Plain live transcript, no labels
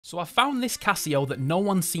So I found this Casio that no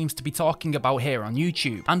one seems to be talking about here on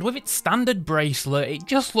YouTube, and with its standard bracelet it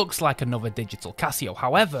just looks like another digital Casio.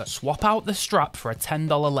 However, swap out the strap for a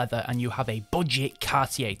 $10 leather and you have a budget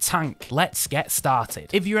Cartier Tank. Let's get started.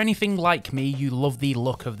 If you're anything like me, you love the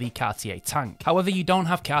look of the Cartier Tank. However, you don't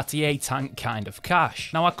have Cartier Tank kind of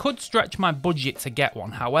cash. Now I could stretch my budget to get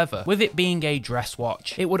one, however, with it being a dress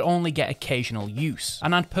watch, it would only get occasional use,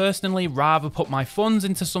 and I'd personally rather put my funds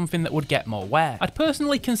into something that would get more wear. I'd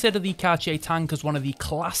personally consider the Cartier Tank as one of the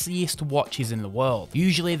classiest watches in the world.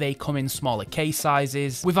 Usually they come in smaller case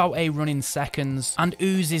sizes, without a run in seconds, and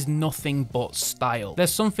oozes nothing but style.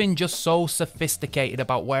 There's something just so sophisticated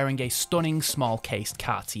about wearing a stunning small cased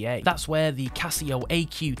Cartier. That's where the Casio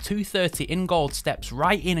AQ230 in gold steps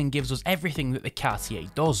right in and gives us everything that the Cartier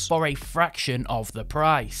does, for a fraction of the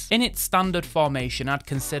price. In its standard formation, I'd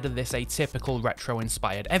consider this a typical retro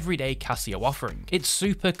inspired everyday Casio offering. It's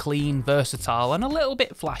super clean, versatile, and a little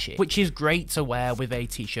bit flashy, which is great to wear with a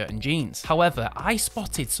t-shirt and jeans. However, I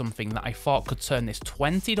spotted something that I thought could turn this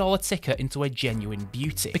 $20 ticker into a genuine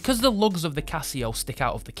beauty. Because the lugs of the Casio stick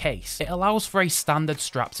out of the case, it allows for a standard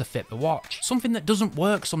strap to fit the watch, something that doesn't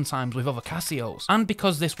work sometimes with other Casios. And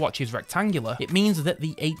because this watch is rectangular, it means that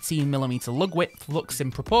the 18mm lug width looks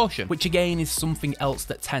in proportion, which again is something else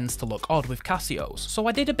that tends to look odd with Casios. So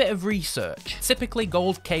I did a bit of research. Typically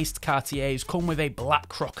gold cased Cartiers come with a black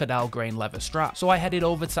crocodile grain leather strap, so I headed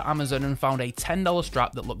over to Amazon and found a $10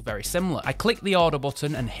 strap that looked very similar. I clicked the order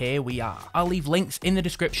button and here we are. I'll leave links in the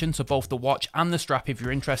description to both the watch and the strap if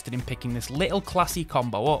you're interested in picking this little classy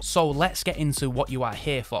combo up. So let's get into what you are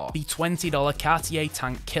here for, the $20 Cartier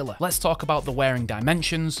Tank Killer. Let's talk about the wearing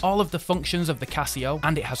dimensions, all of the functions of the Casio,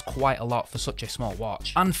 and it has quite a lot for such a small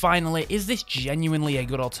watch. And finally, is this genuinely a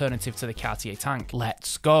good alternative to the Cartier Tank?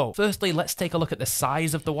 Let's go. Firstly, let's take a look at the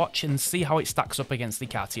size of the watch and see how it stacks up against the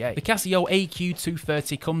Cartier. The Casio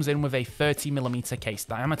AQ230 comes in with a 30mm case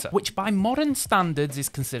diameter, which by modern standards is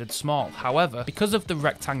considered small. However, because of the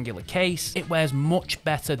rectangular case, it wears much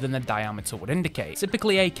better than the diameter would indicate.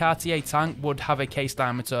 Typically a Cartier Tank would have a case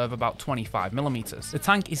diameter of about 25mm. The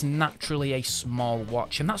Tank is naturally a small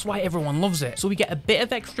watch, and that's why everyone loves it, so we get a bit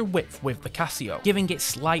of extra width with the Casio, giving it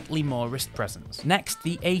slightly more wrist presence. Next,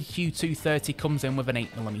 the AQ230 comes in with an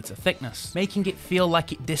 8mm thickness, making it feel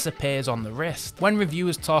like it disappears on the wrist. When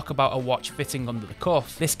reviewers talk about a watch fitting under the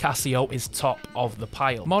cuff, this Casio is top of the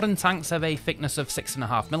pile. Modern tanks have a thickness of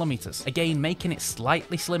 6.5mm, again making it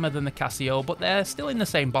slightly slimmer than the Casio, but they're still in the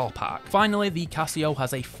same ballpark. Finally, the Casio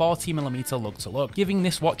has a 40mm lug to lug, giving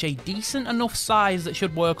this watch a decent enough size that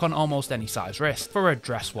should work on almost any size wrist, for a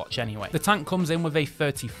dress watch anyway. The Tank comes in with a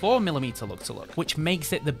 34mm lug to lug, which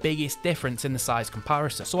makes it the biggest difference in the size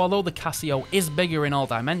comparison. So although the Casio is bigger in all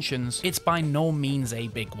dimensions, it's by no means a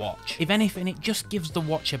big watch. If anything, it just gives the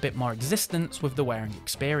watch a bit more existence with the wearing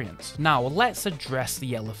experience. Now let's address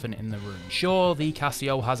the elephant in the room. Sure, the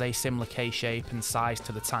Casio has a similar case shape and size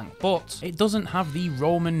to the Tank, but it doesn't have the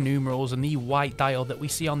Roman numerals and the white dial that we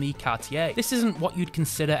see on the Cartier. This isn't what you'd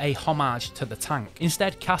consider a homage to the Tank.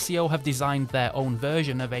 Instead, Casio have designed their own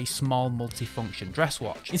version of a small multifunction dress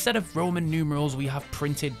watch. Instead of Roman numerals, we have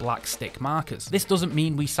printed black stick markers. This doesn't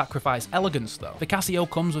mean we sacrifice elegance though. The Casio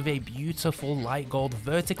comes with a beautiful light gold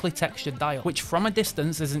vertically textured dial, which from a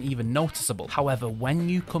distance isn't even noticeable. However, when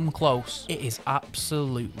you come close, it is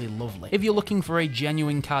absolutely lovely. If you're looking for a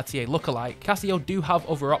genuine Cartier lookalike, Casio do have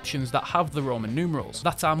other options that have the Roman numerals,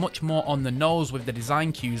 that are much more on the nose with the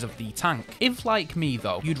design cues of the Tank. If like me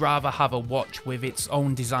though, you'd rather have a watch with its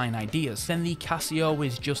own design ideas, then the Casio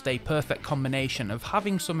is just a perfect combination of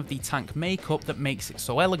having some of the Tank makeup that makes it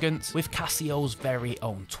so elegant, with Casio's very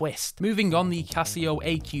own twist. Moving on, the Casio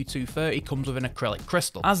AQ230 comes with an acrylic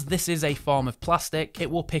crystal. As this is a form of plastic, it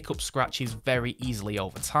will pick up scratches very easily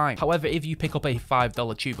over time. However, if you pick up a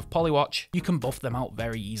 $5 tube of polywatch, you can buff them out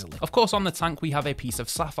very easily. Of course, on the Tank we have a piece of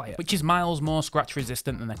sapphire, which is miles more scratch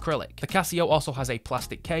resistant than acrylic. The Casio also has a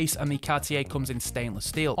plastic case, and the Cartier comes in stainless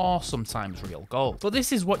steel, or sometimes real gold. But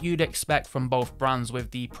this is what you'd expect from both brands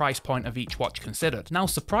with the price point of each watch considered. Now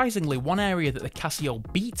surprisingly, one area that the Casio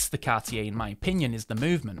beats the Cartier in my opinion is the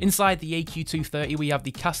movement. Inside the AQ230 we have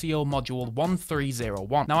the Casio module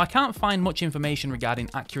 1301. Now I can't find much information regarding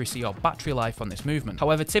accuracy or battery life on this movement.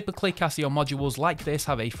 However, typically Casio modules like this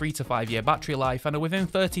have a 3 to 5 year battery life and are within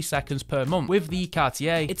 30 seconds per month. With the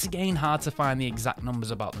Cartier, it's again hard to find the exact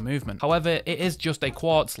numbers about the movement. However, it is just a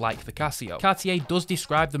quartz like the Casio. Cartier does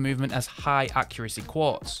describe the movement as high accuracy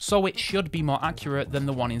quartz, so it should be more accurate than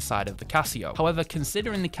the one inside of the Casio. However,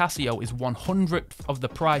 considering the Casio is 1/100th of the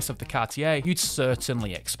price of the Cartier, you'd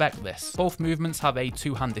certainly expect this. Both movements have a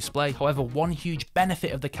 2-hand display. However, one huge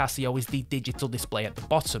benefit of the Casio is the digital display at the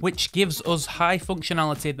bottom, which gives us high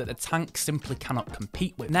functionality that the Tank simply cannot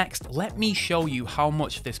compete with. Next, let me show you how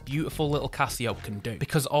much this beautiful little Casio can do,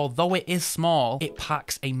 because although it is small, it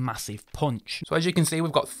packs a massive punch. So as you can see,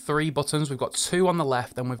 we've got 3 buttons, we've got 2 on the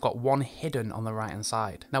left and we've got 1 hidden on the right hand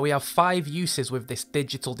side. Now we have 5 uses with this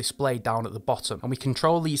digital display down at the bottom, and we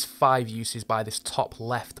control these 5 uses by this top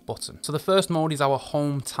left button. So the first mode is our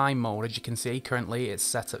home time mode. As you can see, currently it's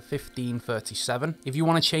set at 15:37. If you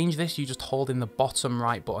want to change this, you just hold in the bottom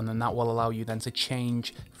right button and that will allow you then to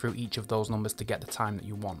change through each of those numbers to get the time that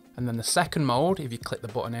you want. And then the second mode, if you click the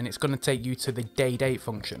button in, it's going to take you to the day-date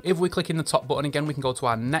function. If we click in the top button again, we can go to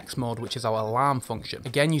our next mode, which is our alarm function.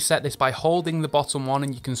 Again, you set this by holding the bottom one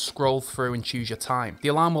and you can scroll through and choose your time. The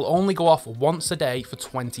alarm will only go off once a day for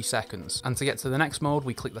 20 seconds. And to get to the next mode,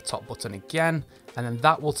 we click the top button again, and then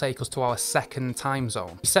that will take us to our second time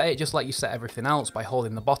zone. You set it just like you set everything else by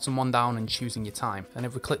holding the bottom one down and choosing your time. And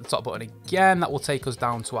if we click the top button again, that will take us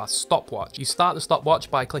down to our stopwatch. You start the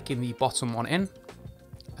stopwatch by clicking the bottom one in,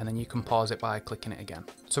 and then you can pause it by clicking it again.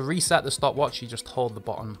 To reset the stopwatch, you just hold the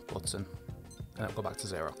bottom button and it'll go back to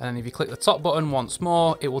 0. And then if you click the top button once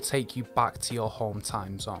more, it will take you back to your home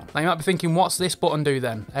time zone. Now you might be thinking, what's this button do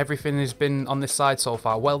then? Everything has been on this side so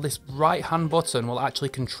far. Well, this right hand button will actually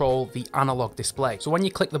control the analog display. So when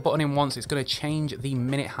you click the button in once, it's going to change the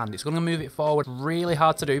minute hand. It's going to move it forward. Really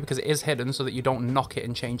hard to do because it is hidden so that you don't knock it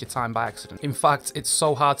and change your time by accident. In fact, it's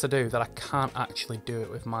so hard to do that I can't actually do it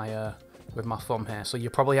with my thumb here. So you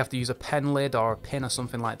probably have to use a pen lid or a pin or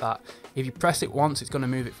something like that. If you press it once, it's going to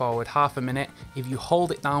move it forward half a minute. If you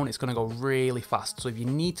hold it down, it's going to go really fast. So if you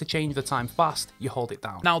need to change the time fast, you hold it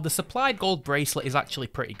down. Now, the supplied gold bracelet is actually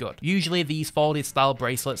pretty good. Usually these folded style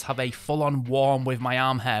bracelets have a full-on warm with my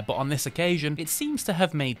arm hair, but on this occasion, it seems to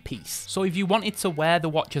have made peace. So if you wanted to wear the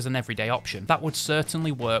watch as an everyday option, that would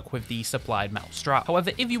certainly work with the supplied metal strap.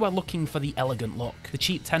 However, if you are looking for the elegant look, the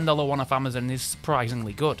cheap $10 one off Amazon is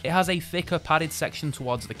surprisingly good. It has a thicker padded section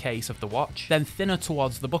towards the case of the watch, then thinner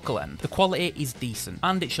towards the buckle end. The quality is decent,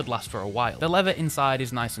 and it should last for a while. The leather inside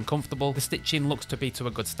is nice and comfortable. The stitching looks to be to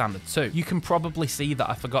a good standard too. You can probably see that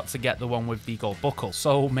I forgot to get the one with the gold buckle,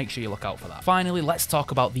 so make sure you look out for that. Finally, let's talk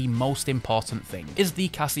about the most important thing. Is the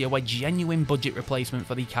Casio a genuine budget replacement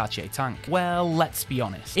for the Cartier Tank? Well, let's be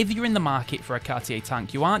honest. If you're in the market for a Cartier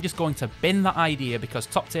Tank, you aren't just going to bin that idea because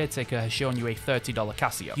Top Tier Ticker has shown you a $30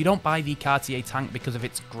 Casio. You don't buy the Cartier Tank because of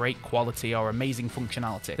its great quality or amazing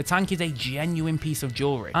functionality. The Tank is a genuine piece of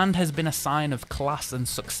jewelry and has been a sign of class and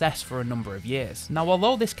success for a number of years. Now,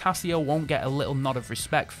 although this Casio won't get a little nod of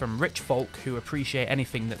respect from rich folk who appreciate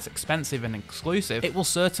anything that's expensive and exclusive, it will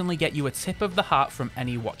certainly get you a tip of the hat from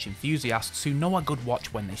any watch enthusiasts who know a good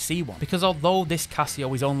watch when they see one. Because although this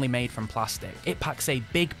Casio is only made from plastic, it packs a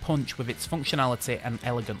big punch with its functionality and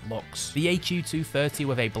elegant looks. The AQ230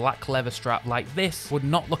 with a black leather strap like this would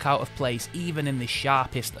not look out of place even in the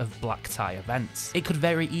sharpest of black tie events. It could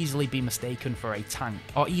very easily be mistaken for a Tank,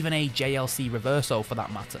 or even a JLC Reverso for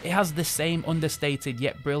that matter. It has the same understated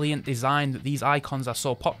yet brilliant design that these icons are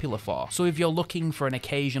so popular for, so if you're looking for an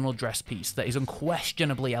occasional dress piece that is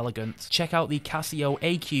unquestionably elegant, check out the Casio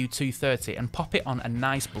AQ230 and pop it on a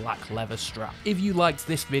nice black leather strap. If you liked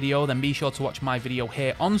this video, then be sure to watch my video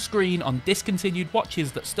here on screen on discontinued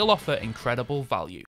watches that still offer incredible value.